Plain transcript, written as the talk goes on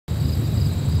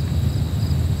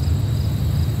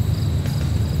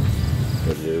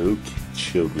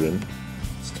children.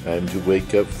 It's time to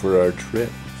wake up for our trip.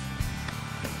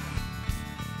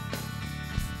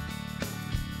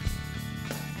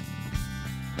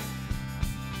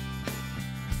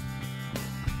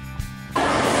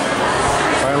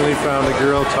 Finally found a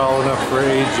girl tall enough for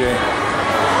AJ.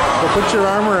 Well, put your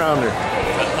arm around her.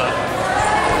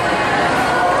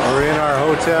 We're in our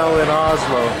hotel in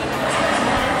Oslo.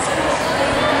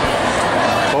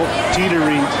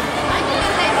 Hurtigruten.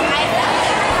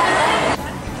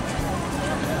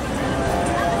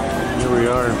 Here we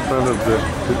are in front of the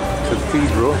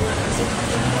cathedral,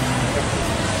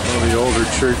 one of the older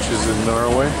churches in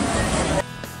Norway.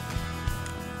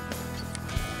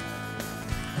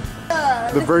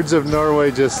 The birds of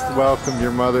Norway just welcomed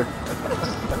your mother.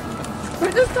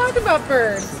 We're just talking about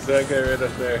birds. Is that guy right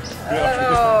up there?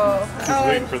 Oh, Just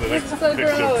waiting for the next so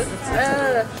picture. gross.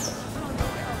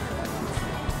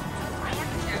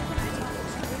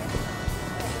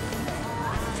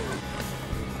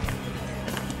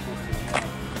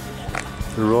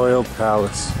 The Royal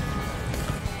Palace.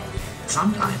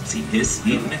 Sometimes he'd hiss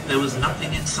even if there was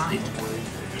nothing in sight.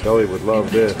 Kelly would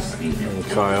love this. And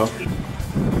Kyle.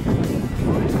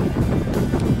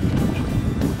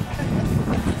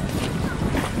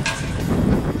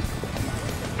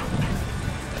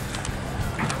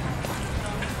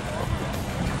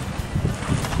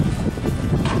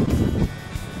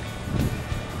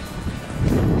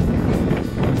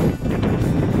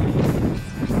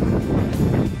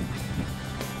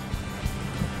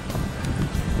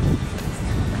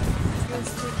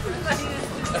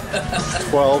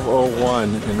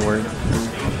 $12:01 and we're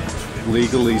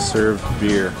legally served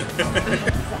beer.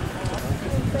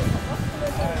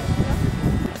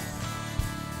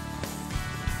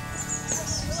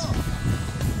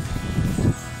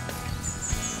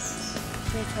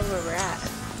 Where we're at.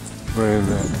 We're in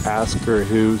the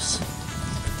Askerhus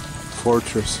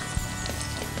fortress.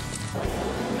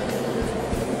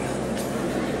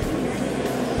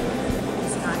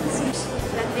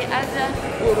 That the other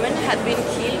woman had been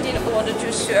killed in order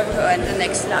to serve her in the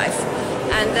next life,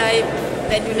 and they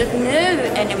do not know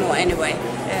anymore anyway.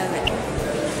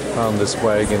 Found this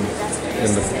wagon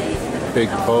in the big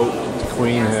boat the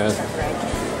Queen had.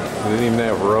 They didn't even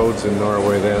have roads in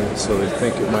Norway then, so they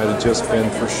think it might have just been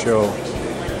for show.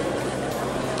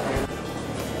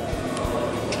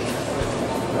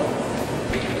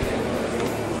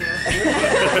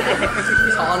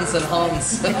 Hans and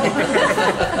Hans.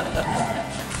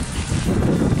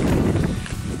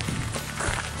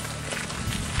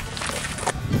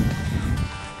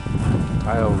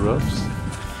 Tile roofs.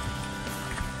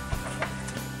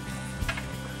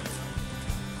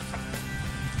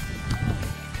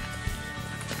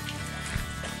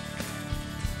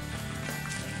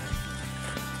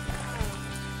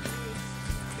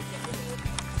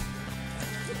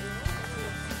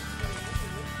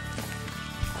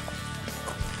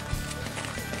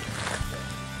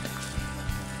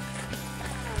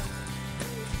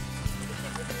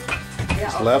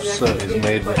 Lefse is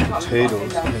made with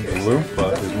potatoes and the lumpa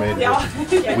is made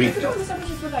with wheat.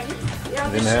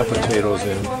 They didn't have potatoes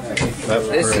in left.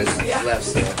 This is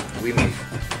lefse. We make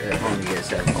only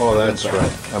yourself. Oh, that's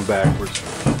right. I'm backwards.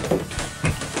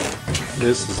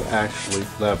 This is actually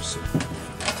lefse.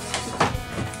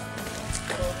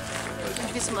 Did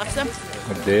you get some left some?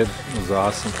 I did. It was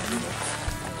awesome.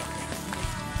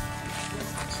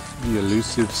 The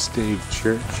elusive stave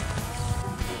church.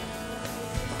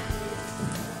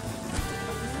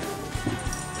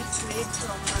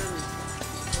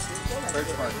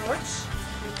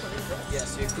 Yeah,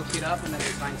 so you cook it up and then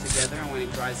you bind together, and when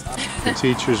it dries up. The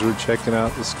teachers were checking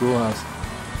out the schoolhouse.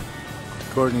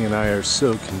 Courtney and I are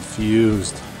so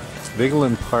confused. It's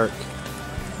Vigeland Park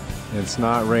and it's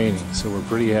not raining, so we're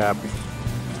pretty happy.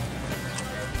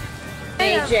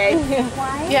 AJ.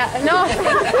 Yeah, no.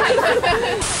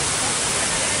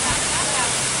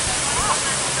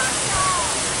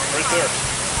 Right there.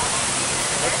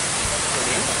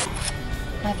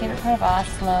 My favorite part of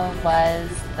Oslo was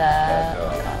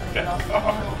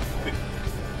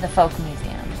the folk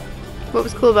museum. What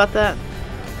was cool about that?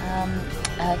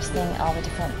 Just seeing all the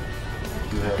different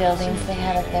buildings they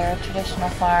had at their traditional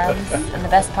farms, and the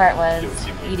best part was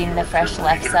eating the fresh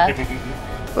lefse.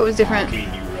 What was different?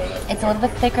 It's a little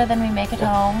bit thicker than we make at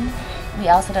home. We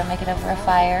also don't make it over a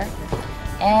fire,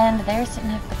 and theirs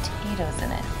didn't have potatoes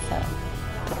in it, so.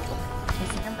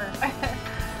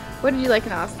 What did you like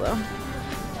in Oslo?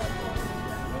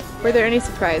 Were there any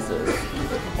surprises?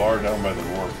 The bar down by the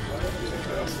wharf.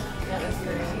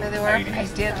 By the wharf, I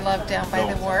did love down by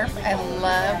the wharf.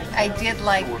 I did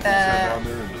like the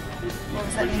what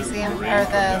was that museum or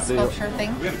the sculpture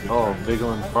thing? Oh,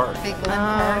 Vigeland Park. Big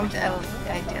Park.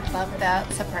 I did love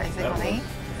that, surprisingly.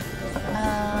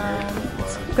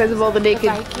 Because of all the naked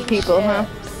Viking people, huh?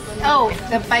 Oh,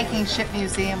 the Viking Ship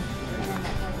Museum.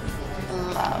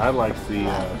 I like the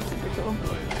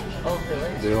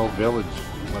old village,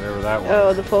 whatever that was.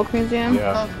 Oh, the folk museum?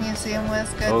 Yeah. Folk Museum was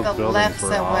good. Those The buildings were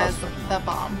Lefse was awesome. the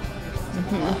bomb.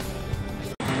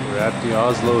 We're at the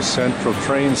Oslo Central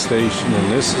train station,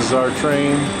 and this is our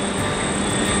train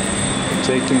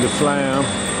taking to Flam.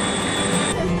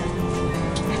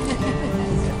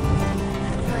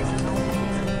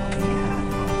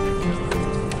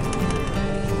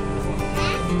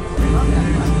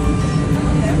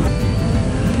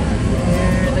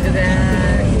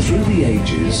 Through the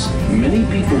ages, many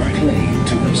people claim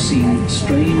to have seen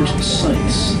strange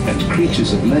sights and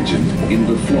creatures of legend in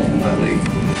the Flom Valley.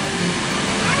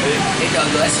 Hey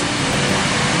Douglas.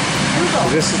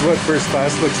 This is what first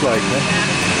class looks like, huh?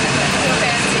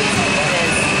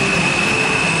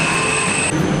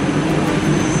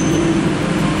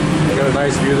 Got a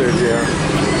nice view there, JR.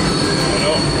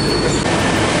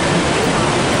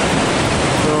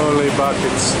 Holy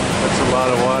buckets. That's a lot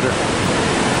of water.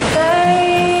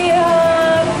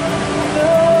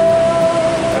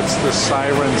 That's the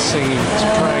siren singing,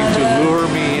 trying to lure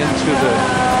me into the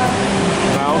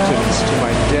mountains to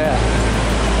my death.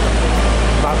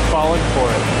 Not falling for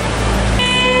it.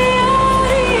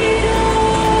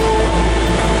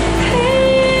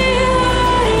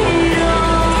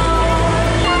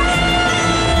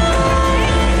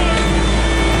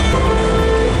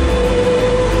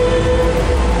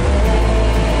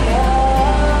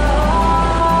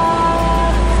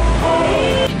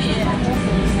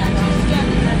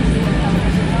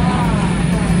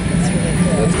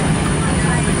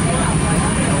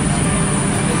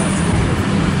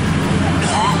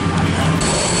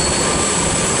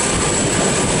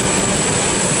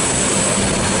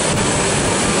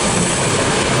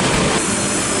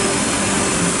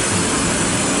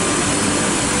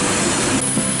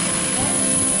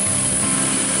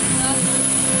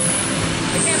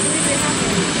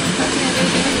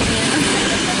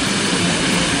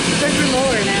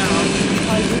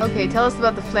 Okay, tell us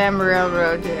about the Flam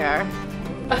Railroad, JR.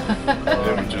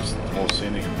 It was just the most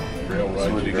scenic rail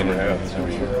ride you've ever had. I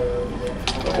mean,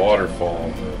 the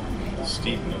waterfall, the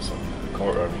steepness of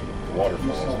the the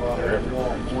waterfalls, they're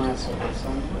everywhere. It's just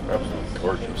absolutely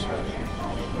gorgeous.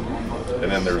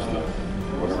 And then there's the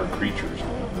whatever creatures.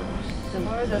 The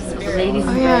ladies.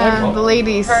 Oh yeah, the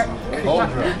ladies. The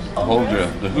Huldra.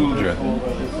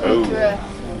 Oh,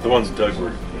 the ones Doug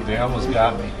were. They almost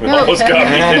got me. Almost got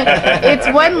me. It's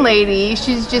one lady,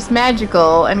 she's just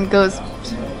magical and goes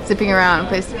zipping around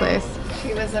place to place.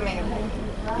 She was amazing.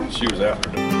 She was after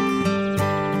them.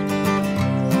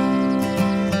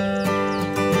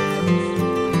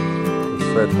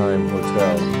 Fredheim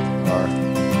Hotel, our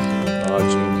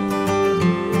lodging.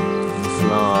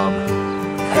 Flam.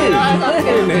 Hey,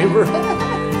 hey neighbor.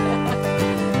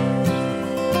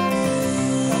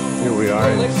 Here we are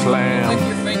in Flam. Lick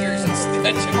your fingers and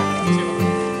stretch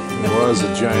them. There was a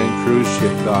giant cruise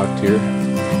ship docked here,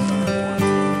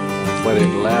 but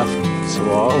it left, so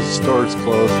all the stores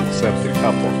closed except a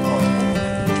couple.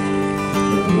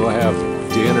 We'll have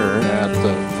dinner at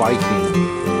the Viking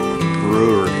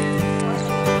Brewery.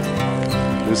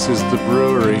 This is the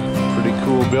brewery, pretty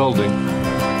cool building.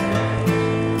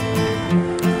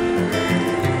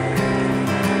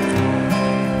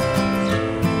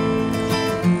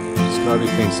 Scotty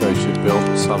thinks I should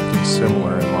build something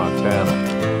similar in Montana.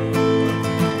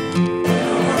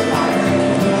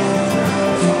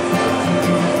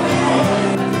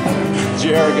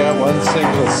 JR got one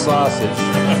single sausage.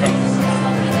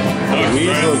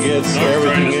 Weasel gets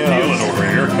everything else. Over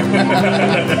here.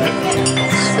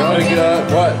 Scotty got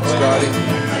what, Scotty?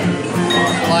 A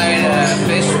flight of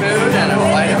fish food and a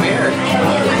flight of beer.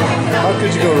 How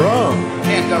could you go wrong?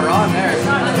 Can't go wrong there.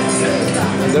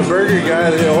 The burger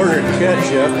guy, they ordered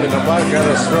ketchup and about got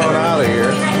us thrown out of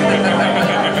here.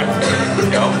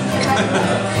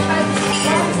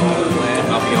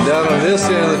 And down on this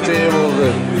end of the table,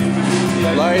 the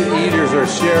light eaters are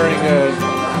sharing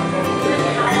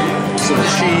some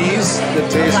cheese that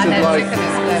tasted like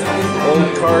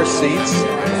old car seats.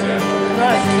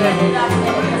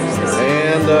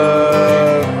 And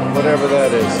whatever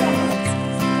that is.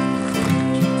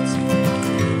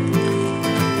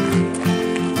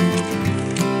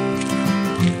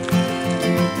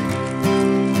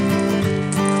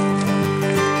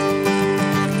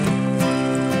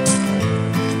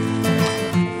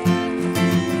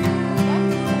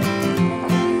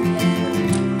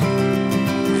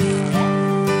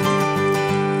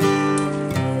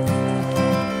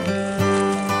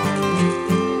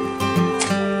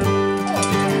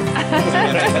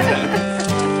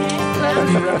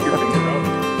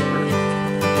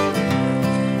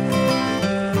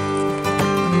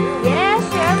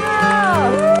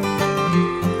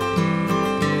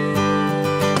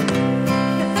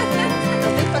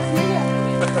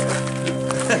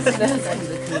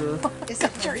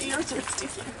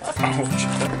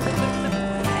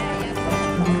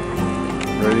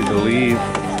 ready to leave.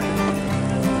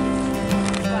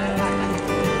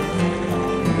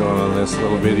 Going on this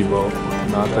little bitty boat,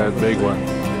 not that big one.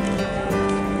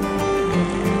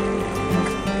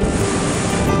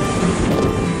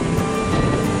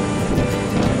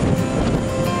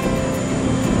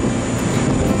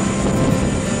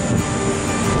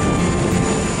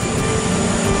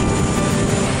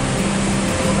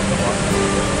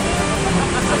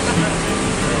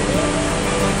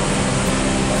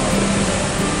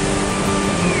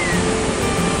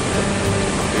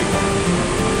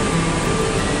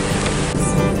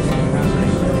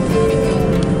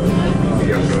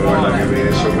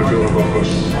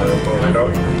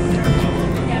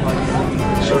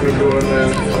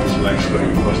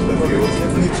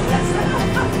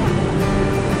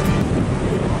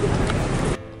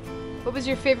 What was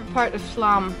your favorite part of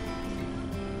Slam?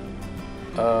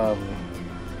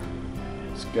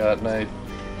 Scott and I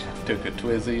took a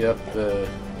twizzy up the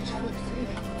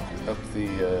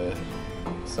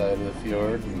side of the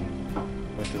fjord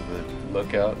and went to the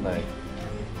lookout, and I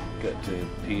got to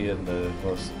pee in the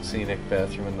most scenic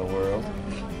bathroom in the world.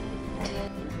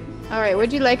 Alright, what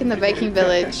did you like in the Viking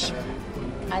village?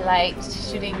 I liked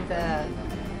shooting the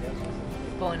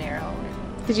bow and arrow.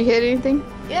 Did you hit anything?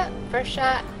 Yeah, first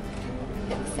shot,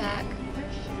 hit the sack.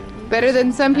 Better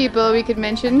than some people we could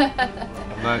mention.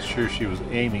 I'm not sure she was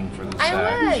aiming for the sack.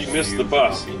 I was. She missed the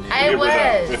bus. I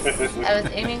was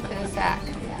aiming for the sack.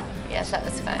 Yes, that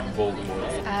was fun.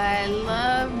 I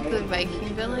loved the Viking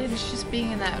village, just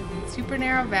being in that super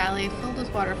narrow valley filled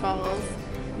with waterfalls.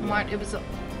 It was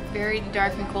very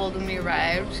dark and cold when we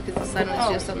arrived because the sun was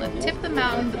just on the tip of the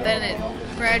mountain, but then it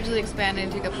gradually expanded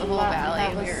and took up the whole valley.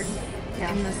 And we were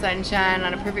in the sunshine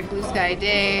on a perfect blue sky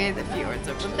day. The fjord's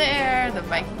over there, the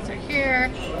Vikings are here.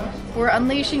 We're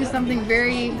unleashing something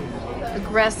very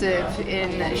aggressive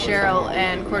in Cheryl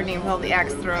and Courtney with all the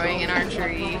axe throwing and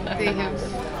archery. They have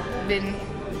been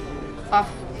off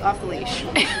the leash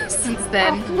since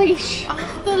then. Off the leash.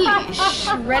 Off the leash.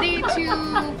 Ready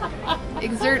to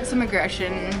exert some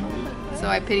aggression. So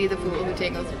I pity the fool who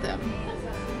tangles with them.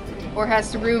 Or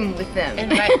has to room with them.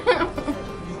 And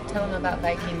tell them about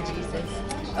Viking Jesus.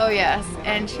 Oh yes,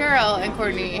 and Cheryl and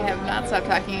Courtney have not stopped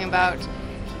talking about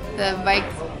the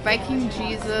Viking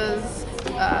Jesus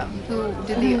who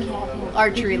did the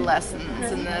archery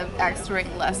lessons and the axe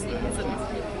throwing lessons,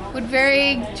 and would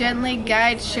very gently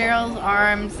guide Cheryl's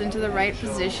arms into the right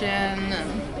position.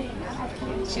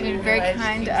 And she did very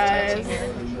kind eyes.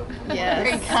 Yes.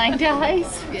 Very kind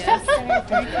eyes. Yes,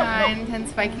 very kind,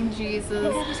 hence Viking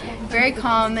Jesus. Very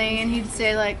calming, and he'd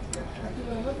say like,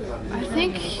 I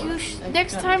think you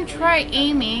next time try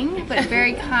aiming, but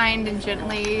very kind and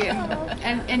gently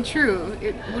and true.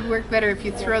 It would work better if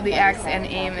you throw the axe and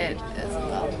aim it as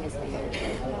well.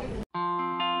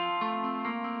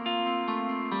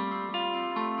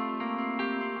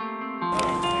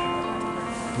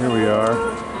 Here we are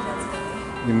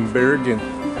in Bergen,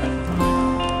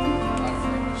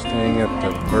 staying at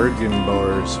the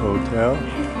Bergenborgs Hotel.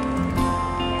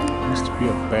 Used to be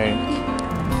a bank.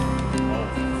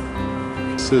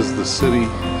 This is the city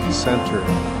center,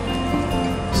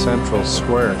 central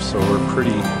square, so we're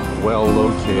pretty well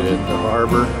located. The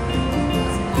harbor.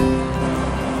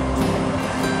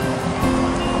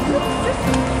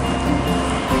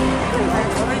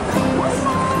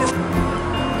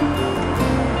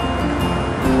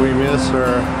 We miss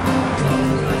her.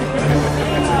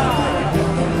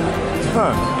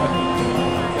 Huh.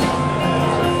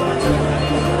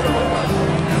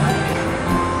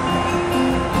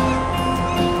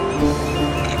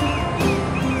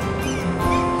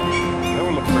 That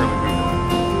would look fairly good.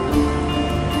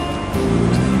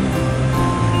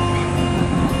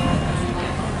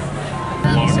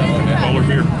 $1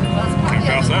 beer. Can't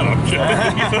pass that up, Jeff.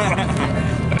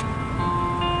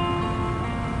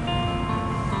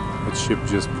 That ship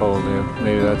just pulled in.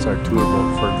 Maybe that's our tour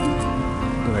boat for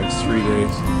the next 3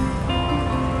 days.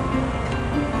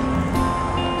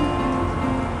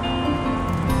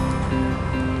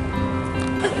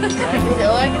 So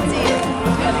I can see it.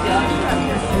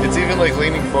 It's even like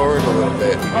leaning forward a little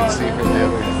bit. You can see from the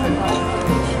other.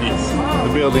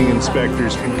 The building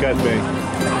inspectors from Cutbank.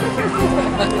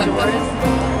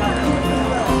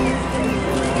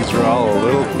 These are all a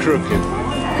little crooked.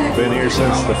 Been here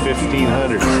since the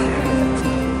 1500s.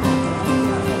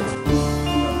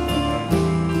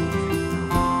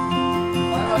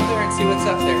 Up there and see what's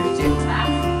up there.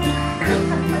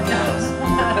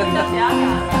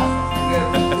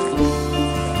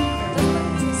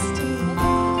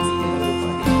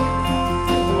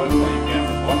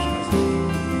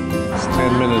 It's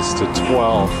 10 minutes to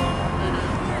 12.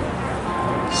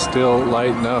 still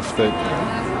light enough that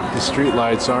the street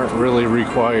lights aren't really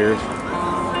required.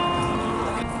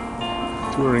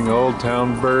 Touring Old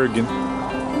Town Bergen.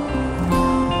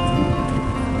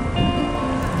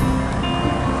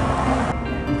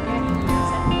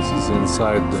 This is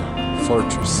inside the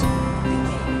fortress.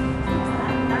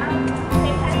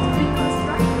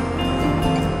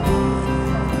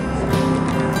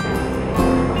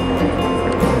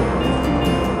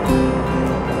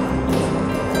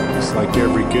 Like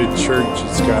every good church,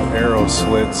 it's got arrow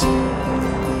slits.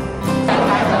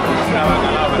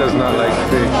 Does not like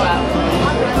fish.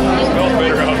 It smells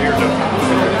better out here,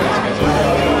 doesn't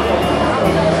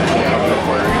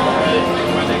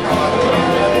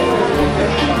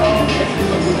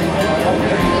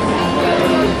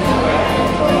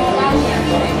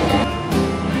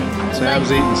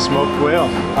Sam's eating smoked whale.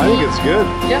 I think it's good.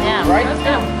 Yeah, right? That's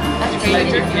Yeah.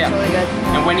 really good.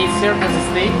 And when it's served as a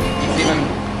steak, it's even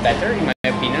better, in my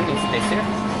opinion. It's tastier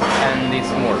and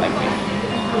it's more like fish.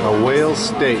 A whale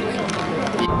steak.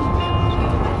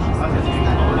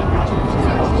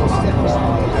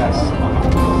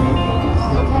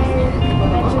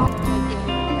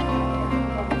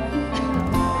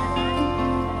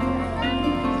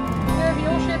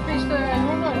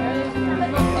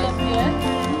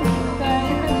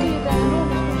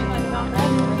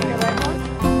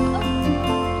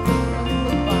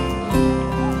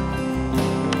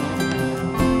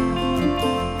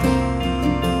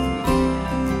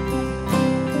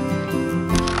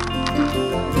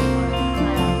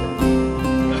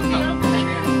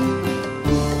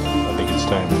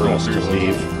 Time for us to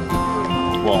leave.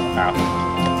 Well, half.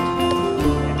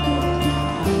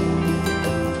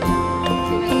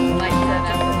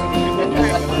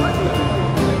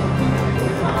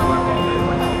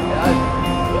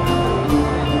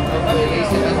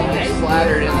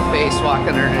 Flattered in the face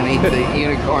walking underneath the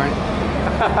unicorn.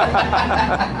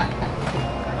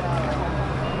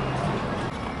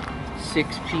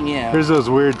 6 p.m. Here's those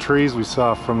weird trees we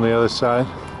saw from the other side.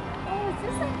 Oh, is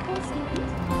this like close to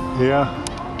eat? Yeah.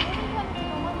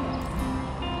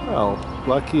 Well,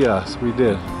 lucky us, we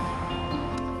did.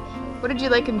 What did you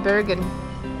like in Bergen?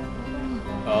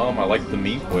 I liked the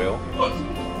meat whale.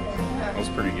 That was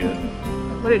pretty good.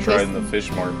 What did it Tried taste? in the fish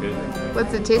market.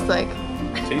 What's it taste like?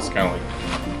 It tastes kind of like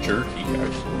jerky,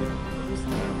 actually.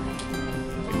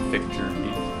 Like thick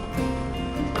jerky.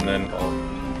 And then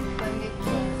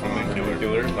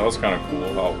killer. That was kind of cool. I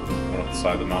went up the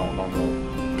side of the mountain on the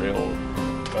rail.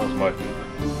 That was my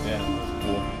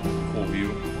cool view.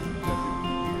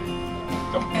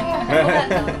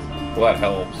 Well, that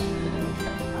helps.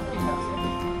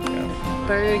 Yeah.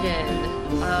 Bergen.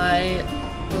 I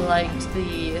liked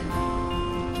the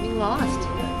getting lost.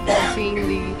 Seeing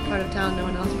the part of town no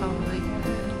one else probably,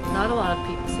 not a lot of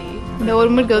people see. No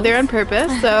one would go there on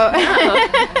purpose, so.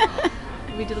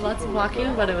 We did lots of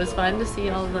walking, but it was fun to see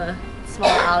all the small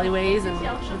alleyways and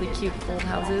really cute old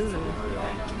houses. And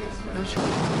no sure.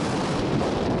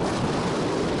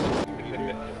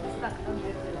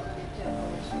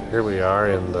 Here we are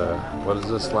in the, what is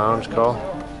this lounge called?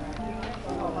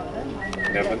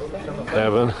 Heaven.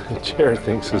 Heaven. Chair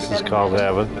thinks this is called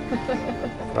Heaven.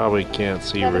 Probably can't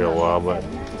see real well, but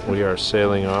we are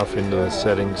sailing off into the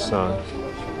setting sun.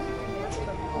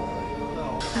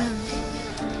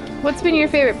 What's been your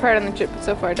favorite part on the trip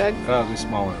so far, Doug? Probably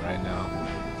smaller right now.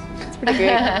 It's pretty great.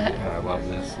 Yeah, I love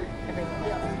this.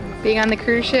 Being on the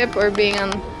cruise ship or being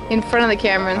in front of the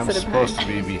camera I'm instead of behind? supposed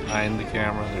to be behind the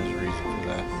camera. There's a reason for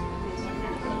that.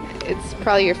 It's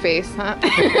probably your face, huh? I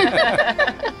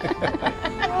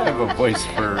have a voice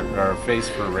for, or a face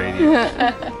for radio.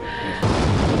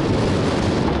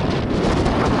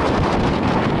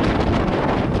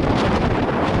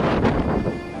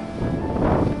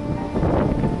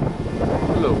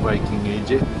 Hello, Viking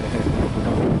agent.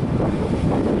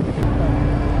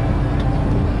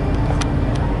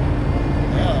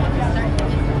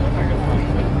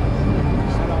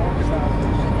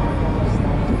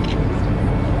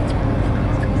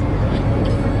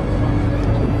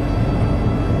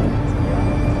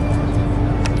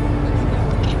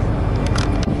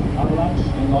 Avalanche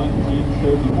in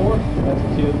 1934 that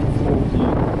killed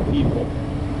 14 people.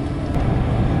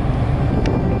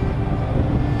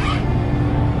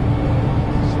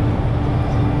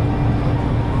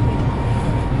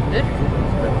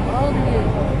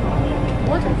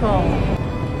 Waterfall.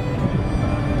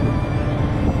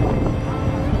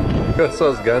 That's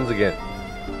those guns again.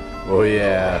 Oh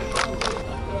yeah.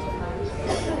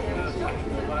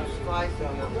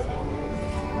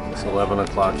 It's 11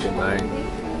 o'clock at night.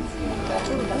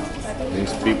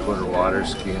 These people are water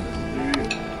skiing.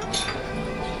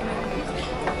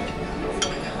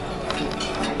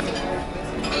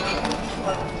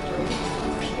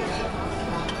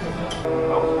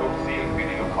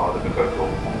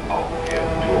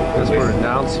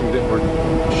 see that we're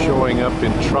showing up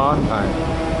in Trondheim.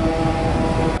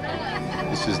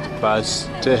 This is the bus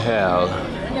to hell.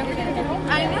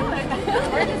 I know.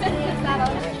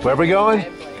 Where are we going?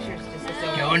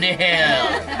 Going to hell.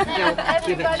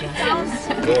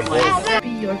 Be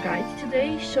your guide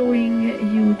today, showing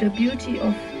you the beauty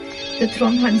of the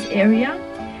Trondheim's area.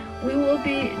 We will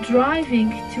be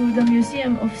driving to the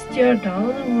Museum of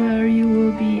Stjørdal, where you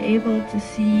will be able to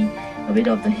see a bit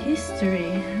of the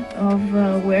history of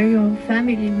where your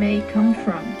family may come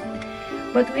from.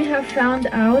 But we have found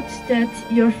out that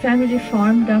your family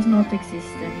farm does not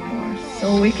exist anymore,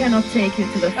 so we cannot take you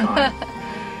to the farm.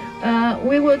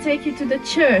 We will take you to the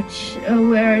church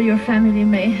where your family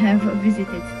may have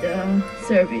visited the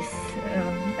service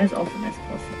as often as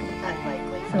possible.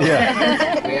 Unlikely. So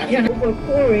yeah. We're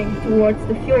pouring towards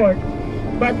the fjord,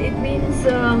 but it means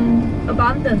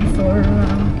abundance, or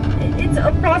it's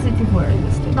a positive word.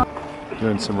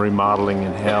 Doing some remodeling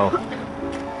in hell.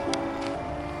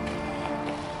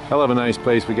 Hell of a nice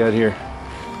place we got here.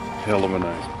 Hell of a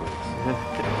nice place.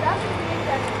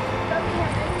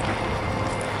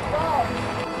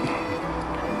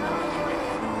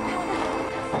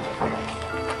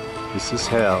 This is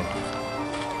hell.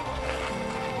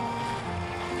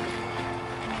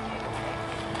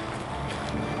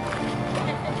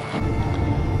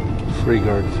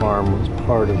 Hurtigruten farm was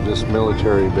part of this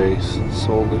military base.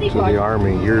 Sold it to the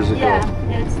army years ago. Yeah,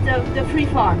 it's the free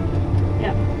farm.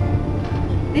 Yeah.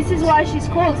 This is why she's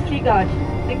called Hurtigruten,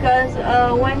 because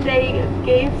when they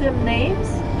gave them names,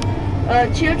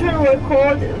 children were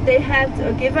called, they had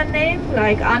a given name,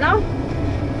 like Anna.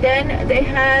 Then they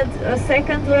had a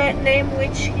second name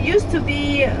which used to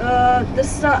be the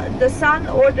son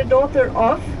or the daughter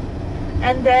of,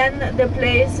 and then the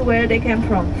place where they came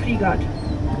from, Hurtigruten.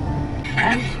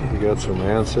 And we got some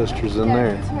ancestors in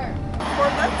there.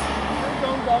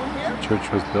 The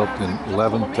church was built in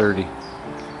 1130.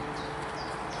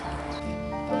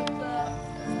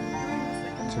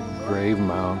 It's a grave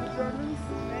mound.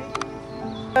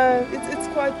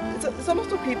 It's a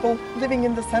lot of people living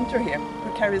in the center here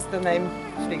who carries the name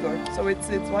Frigård, so it's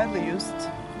widely used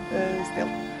still.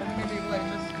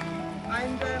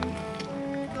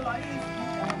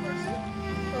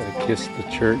 Gotta kiss the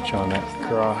church on that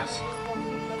cross.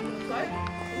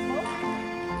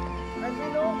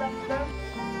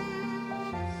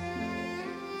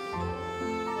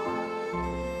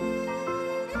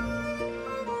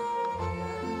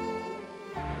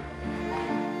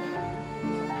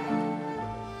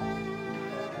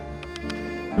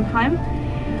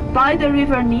 by the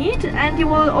River Need, and you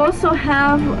will also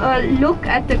have a look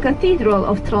at the Cathedral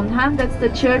of Trondheim. That's the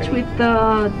church with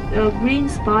the green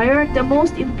spire, the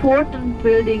most important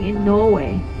building in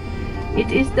Norway.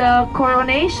 It is the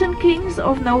coronation kings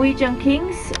of Norwegian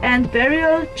kings and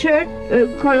burial church,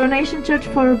 coronation church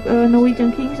for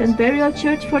Norwegian kings and burial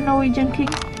church for Norwegian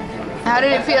kings. How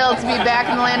did it feel to be back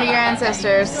in the land of your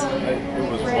ancestors?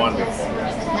 It was wonderful.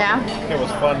 Yeah? It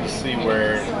was fun to see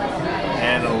where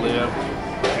Anna lived.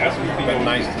 It's been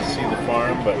nice to see the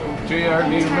farm, but JR,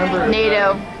 do you remember?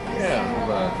 NATO. Yeah,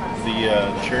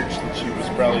 the church that she was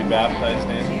probably baptized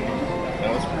in.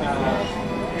 That was pretty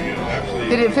cool.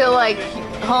 Did it feel like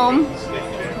home?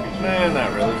 Nah,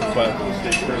 not really, but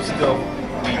it was still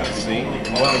neat to see.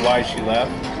 I wonder why she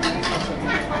left.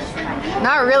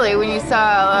 Not really, when you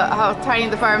saw how tiny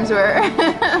the farms were.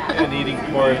 And eating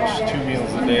porridge 2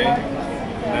 meals a day,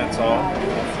 that's all.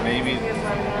 Maybe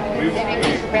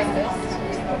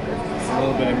a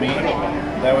little bit of meat.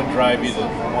 That would drive you to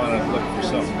want to look for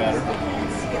something better.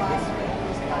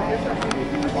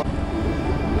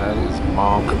 That is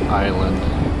Monk Island.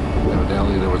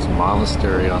 Evidently there was a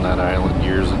monastery on that island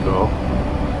years ago.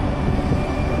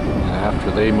 And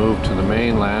after they moved to the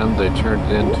mainland, they turned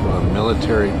it into a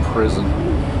military prison.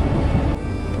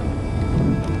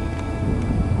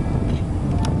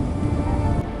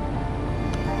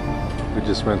 We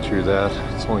just went through that.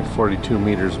 It's only 42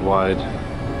 meters wide.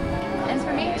 And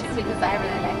for me too, because I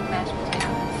really like mashed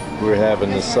potatoes. We're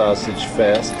having the sausage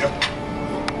fest.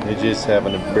 They're just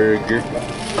having a burger.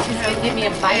 She's gonna give me a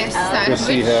bite of You'll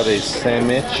see how they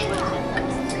sandwich.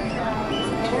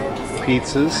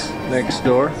 Pizzas next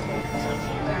door.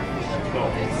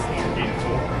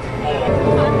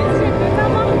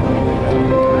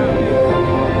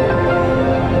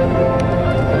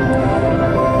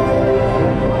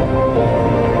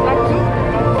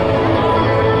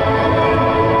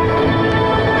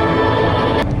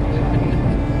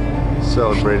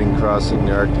 Celebrating crossing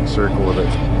the Arctic Circle with a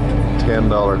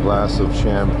 $10 glass of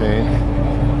champagne.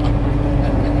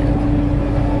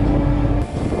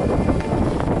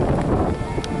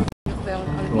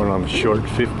 Going on a short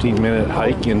 15-minute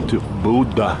hike into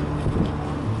Buda.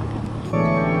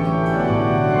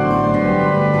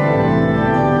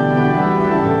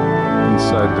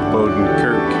 Inside the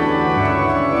Bodenkirk.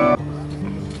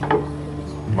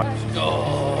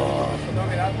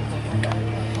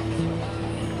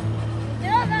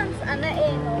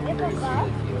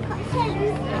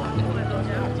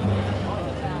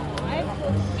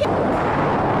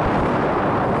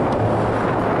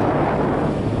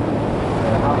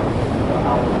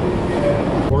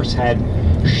 Horse had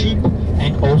sheep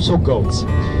and also goats.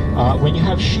 When you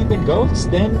have sheep and goats,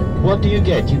 then what do? You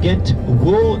get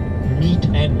wool, meat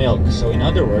and milk. So in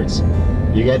other words,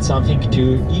 you get something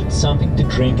to eat, something to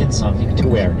drink and something to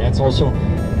wear. That's also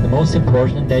the most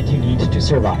important that you need to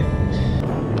survive.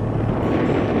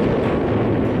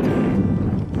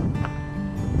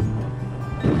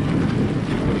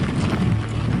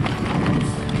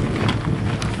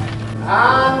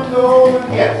 And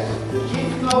yes, the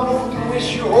Chief Noble to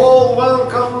wish you all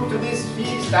welcome to this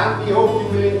feast, and we hope you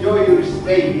will enjoy your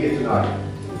stay here tonight.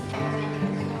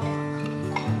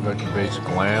 Got your basic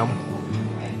lamb,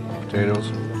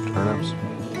 potatoes, turnips.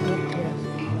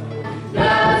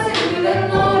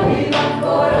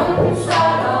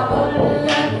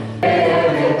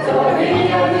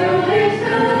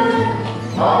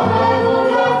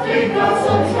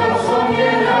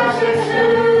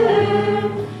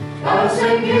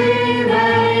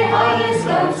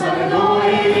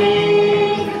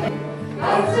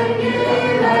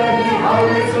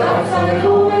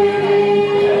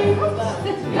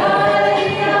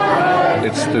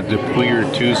 It's the Depleer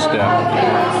two-step.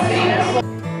 I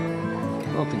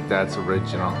don't think that's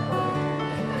original.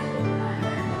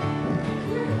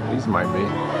 These might be.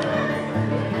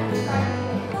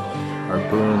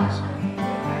 Harpoons.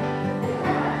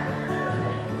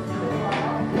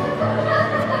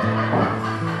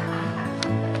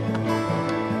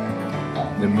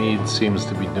 The mead seems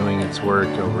to be doing its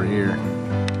work over here.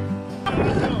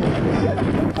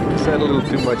 Is that a little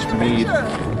too much mead?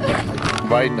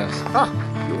 Inviting us. Ah,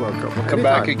 you're welcome. Come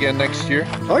back again next year?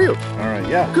 Are you? All right,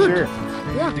 yeah, good. Sure.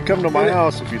 Yeah. You come to my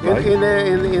house if you'd like. In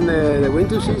the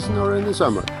winter season or in the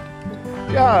summer?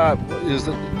 Yeah, is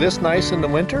this nice in the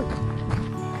winter?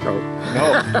 No.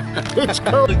 No. It's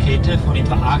cold. Located von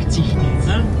etwa 80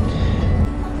 Inseln.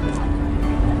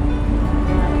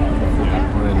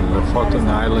 We're in the Lofoten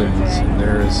Islands, and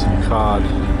there is cod.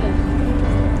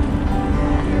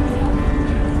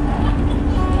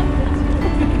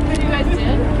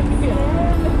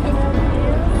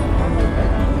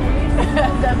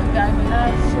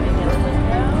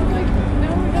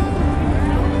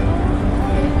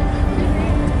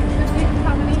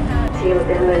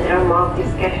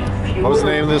 What was the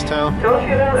name of this town? What?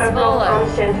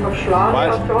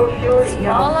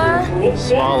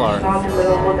 Svalar.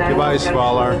 Goodbye,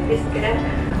 Svalar.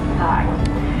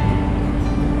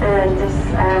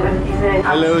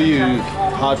 Hello, you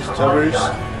hot tubbers.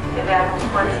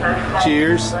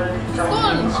 Cheers.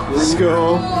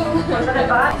 Skål.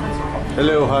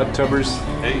 Hello, hot tubbers.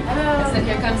 Hey. So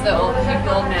here comes the old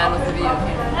man with the view.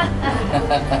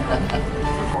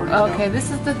 Okay, this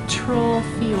is the Troll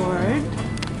Fjord.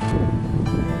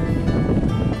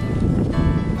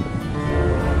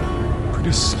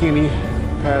 Pretty skinny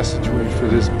passageway for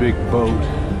this big boat.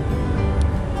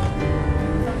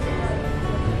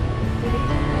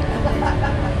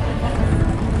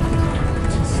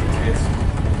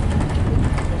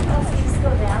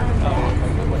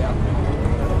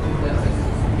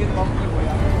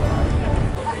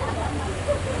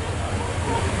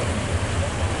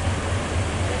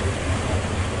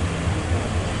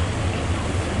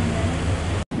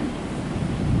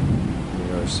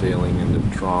 Sailing into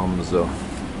Tromso.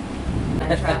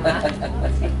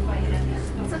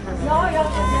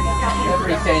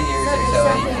 Every 10 years or so,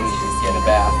 you just get a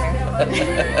bath.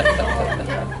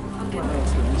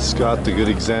 Scott, the good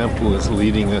example, is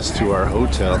leading us to our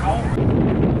hotel.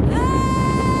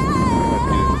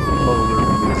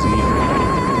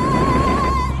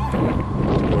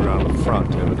 We're on the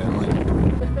front, evidently.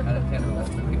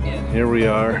 Here we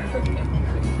are.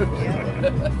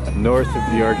 North of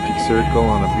the Arctic Circle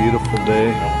on a beautiful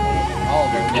day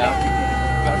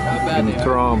in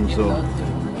Tromso.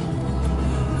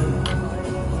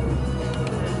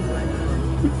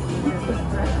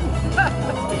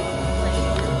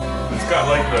 It's got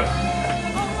like the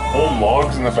old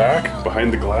logs in the back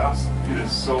behind the glass. It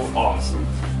is so awesome.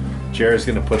 Jared's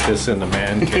gonna put this in the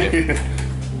man cave.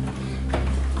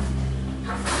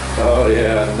 Oh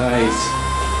yeah, nice.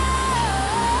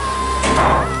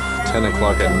 10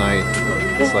 o'clock at night.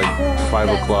 It's like 5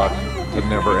 o'clock. It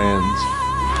never ends.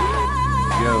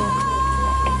 Go.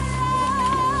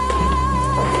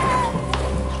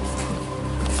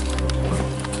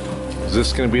 Is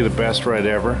this going to be the best ride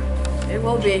ever? It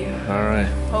will be. All right.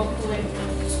 Hopefully.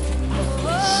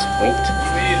 Sweet.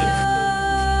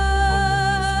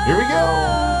 Here we go.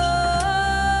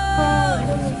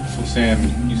 So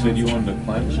Sam, you said you wanted to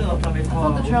climb it? I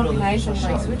thought the trophy nice and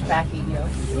like switchbacky, you know.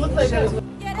 It looked like it was.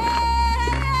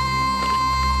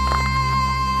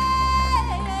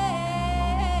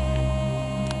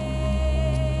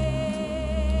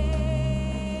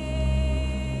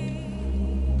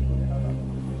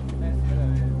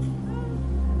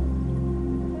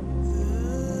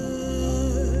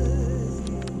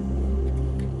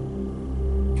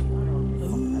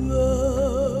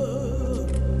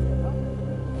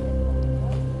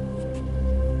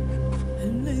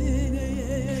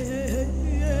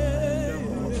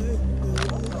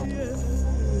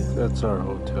 That's our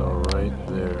hotel right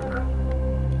there.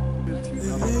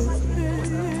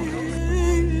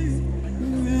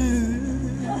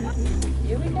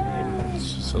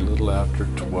 It's just a little after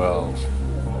 12.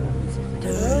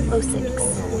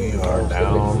 12:06. We are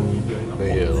down the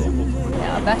hill.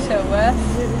 Yeah, better,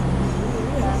 worse.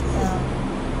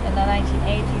 In the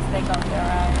 1980s, they got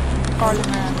their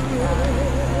parliament.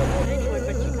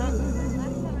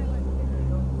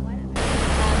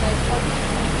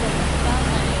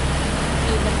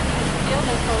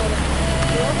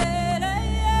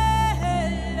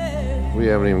 We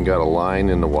haven't even got a line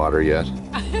in the water yet.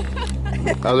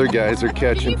 Other guys are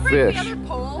catching fish.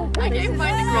 I gave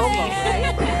mine to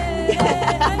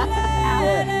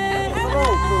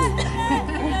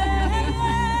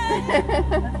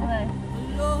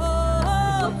It's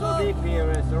not so deep here,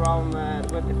 it's around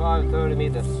 25-30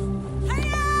 meters.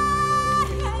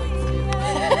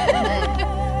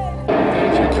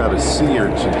 She caught a sea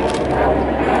urchin.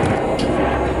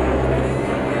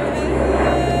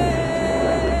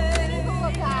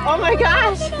 Oh my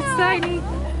gosh, it's tiny.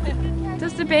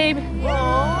 Just a babe.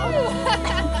 All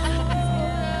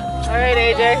right,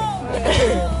 AJ.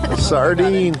 A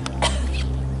sardine.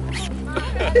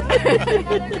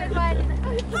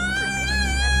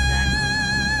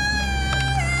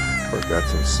 Or got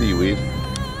some seaweed.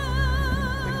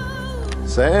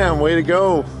 Sam, way to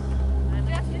go.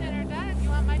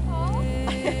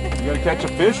 You gotta catch a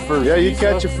fish first. Yeah, you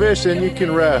catch a fish, then you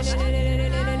can rest.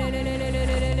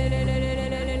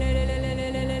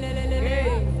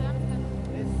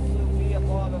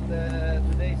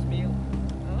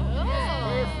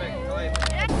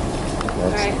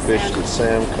 That's the fish that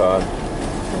Sam caught.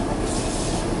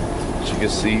 She can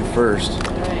see first.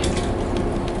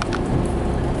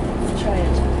 Try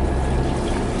it.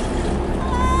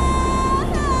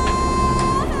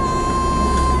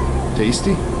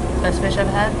 Tasty? Best fish I've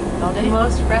had all day. The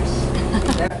most fresh.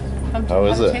 How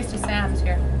is it? Taste of Sam's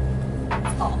here.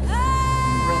 Oh,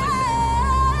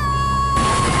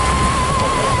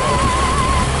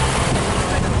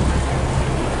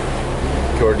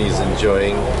 Courtney's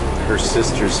enjoying her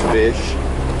sister's fish.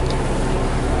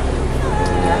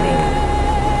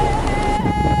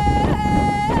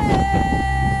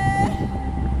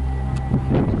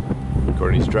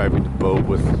 Courtney's driving the boat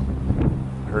with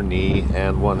her knee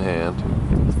and one hand.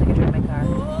 Just like I drive my car.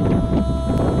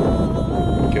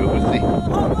 Cozy.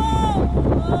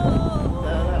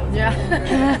 Yeah.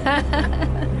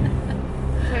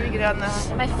 Trying to get on the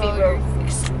My feet were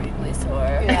extremely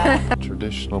sore. Yeah.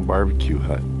 Traditional barbecue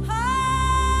hut.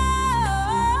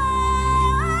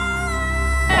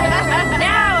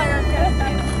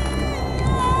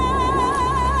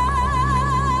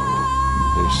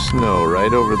 There's snow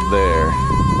right over there.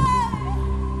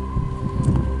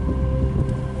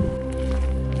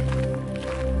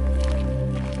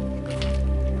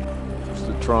 It's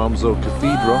the Tromso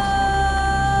Cathedral.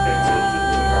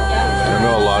 I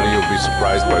know a lot of you will be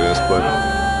surprised by this, but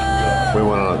we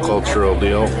went on a cultural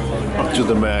deal to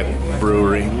the Mac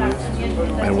Brewery,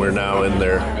 and we're now in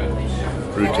their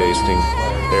brew tasting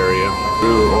area.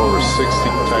 Brew over 60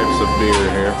 types of beer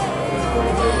here.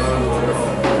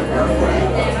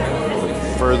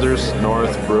 The furthest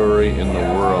north brewery in the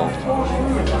world.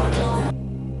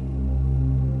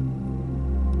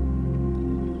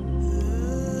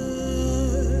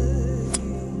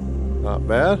 Not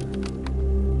bad.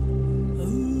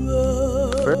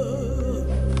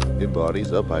 Good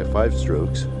bodies up by 5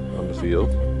 strokes on the field.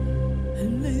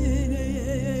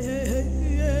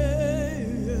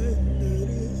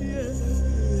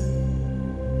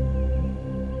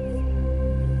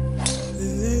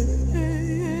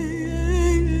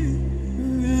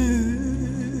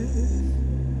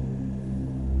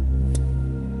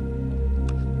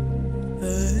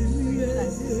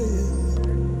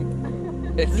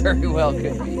 It very well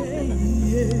could be.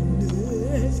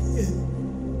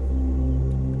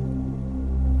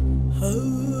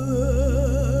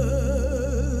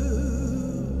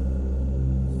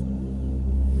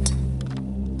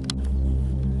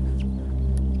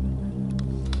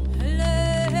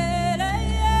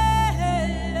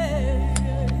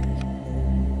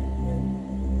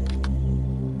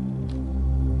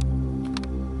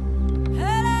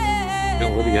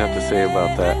 do you have to say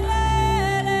about that?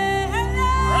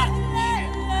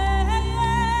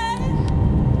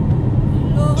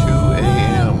 2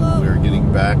 a.m. We're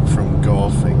getting back from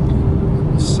golfing.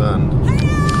 The sun is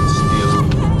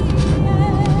still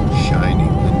shining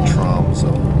in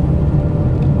Tromso.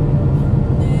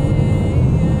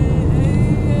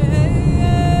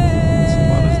 It's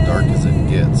about as dark as it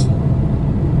gets.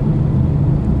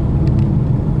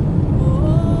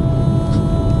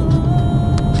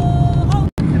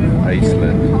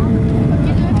 Iceland.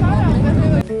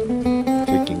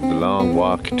 Taking the long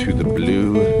walk to the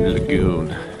Blue Lagoon.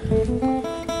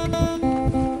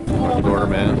 Lock the door,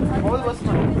 man.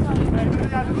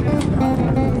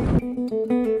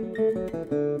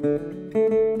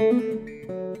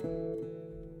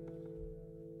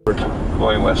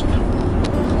 Going west.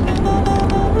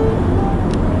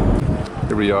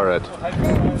 Here we are at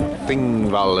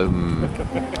Thingvallum.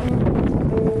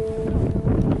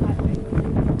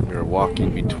 We're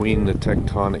walking between the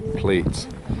tectonic plates.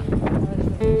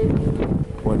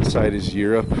 One side is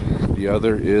Europe, the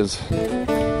other is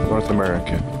North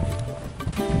America.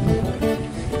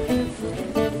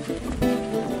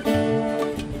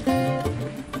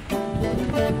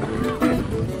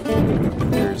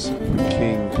 There's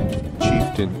King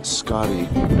Chieftain Scotty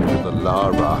with the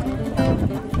Lara.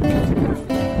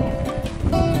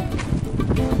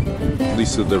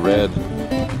 Lisa the Red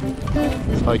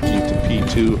is hiking to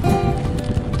P2.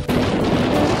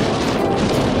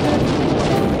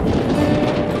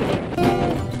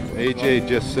 AJ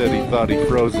just said he thought he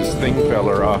froze his thing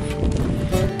feller off.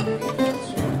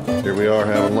 Here we are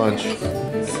having lunch.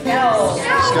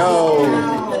 Let's go!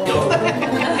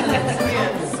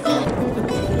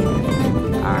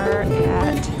 Are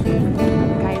at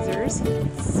Geysers.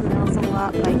 Smells a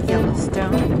lot like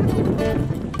Yellowstone.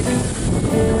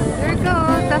 There it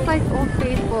goes. That's like Old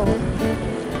Faithful.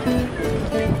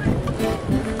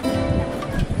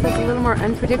 It's a little more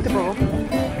unpredictable.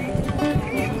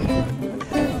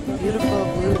 Beautiful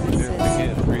blue.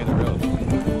 Three in a row.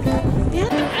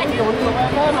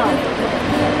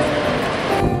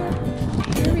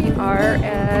 Here we are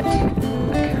at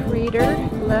a crater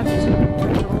left.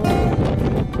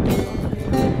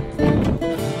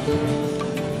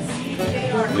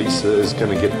 Lisa is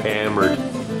gonna get hammered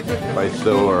by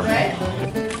Thor.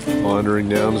 Wandering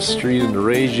down the street in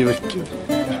Reykjavik in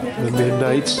the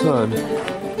midnight sun.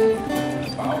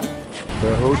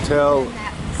 The Hotel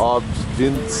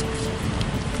Obvinsk.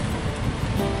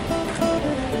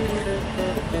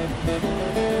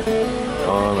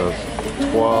 On a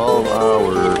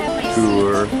 12-hour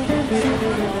tour.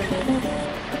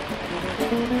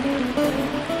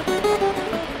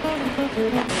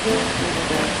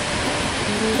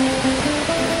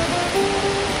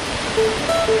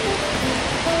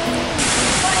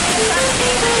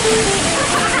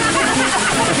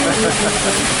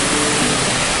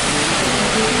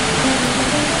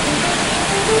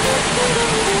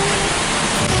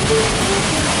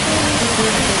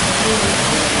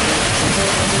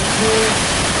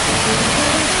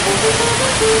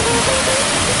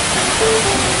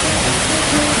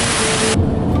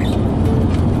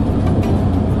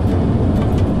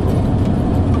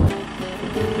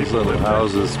 These little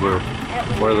houses were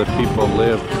where the people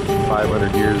lived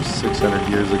 500 years, 600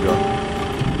 years ago.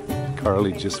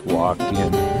 Carly just walked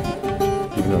in,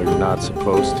 even though you're not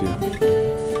supposed to.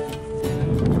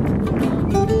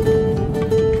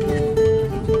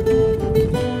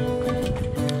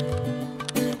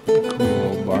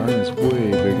 Cool barn is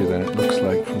way bigger than it looks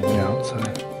like from the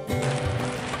outside.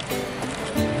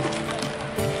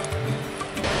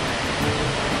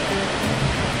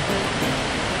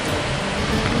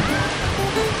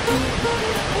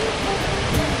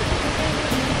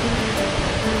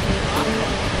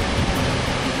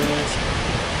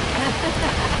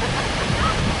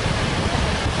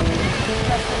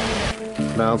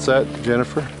 Pronounce that,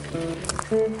 Jennifer?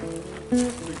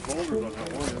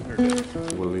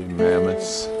 Woolly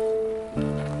mammoths.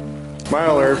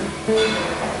 Smile, Herb.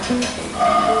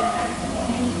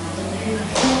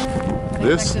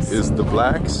 This is the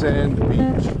Black Sand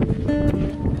Beach.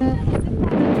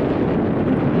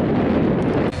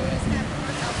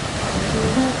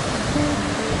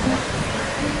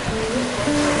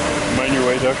 Mind your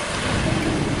way, Doug.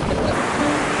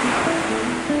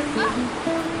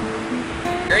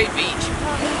 Great beach.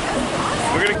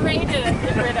 We're gonna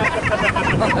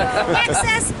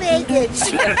excess baggage.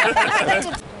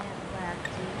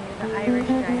 The Irish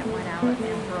giant went out and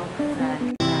broke that.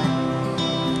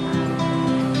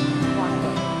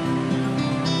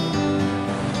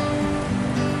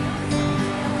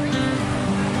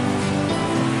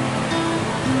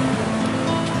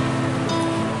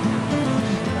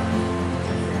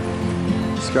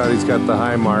 Scotty's got the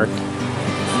high mark.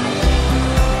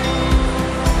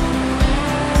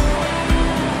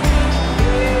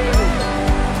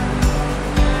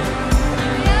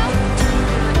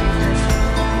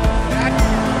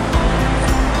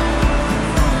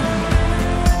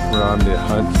 We're on the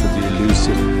hunt for the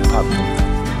elusive pup.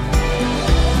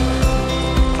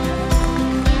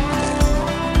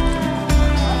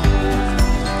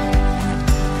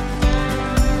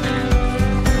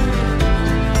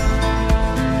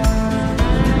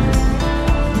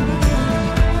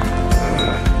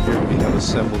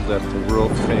 Assembled at the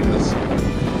world famous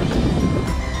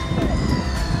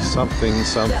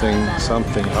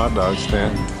something hot dog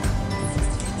stand.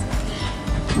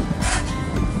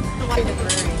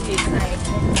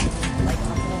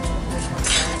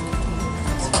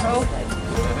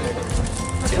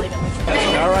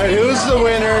 All right, who's the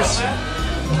winners?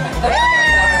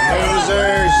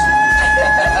 Losers.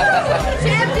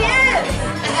 Champions!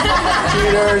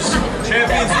 Cheaters.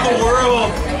 Champions of the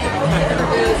world.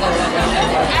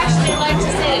 Actually, like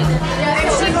to say,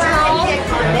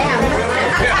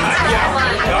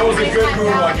 That was a good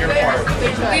move on your part.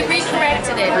 we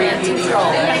recorrected it. We had to troll.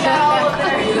 I'm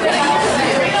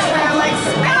like,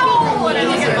 scowl! And I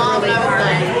look at Mom and I was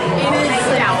like, it is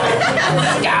scowl.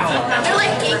 Scowl. They're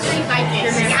like giggly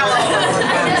Vikings. Scowl.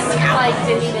 Scowl. Like,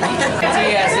 didn't even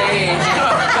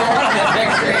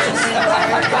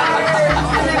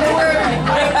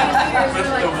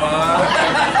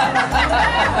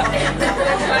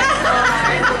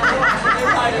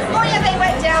Oh yeah, they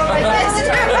went down like this.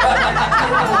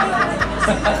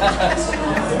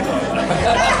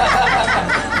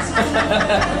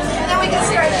 And then we can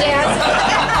start dancing.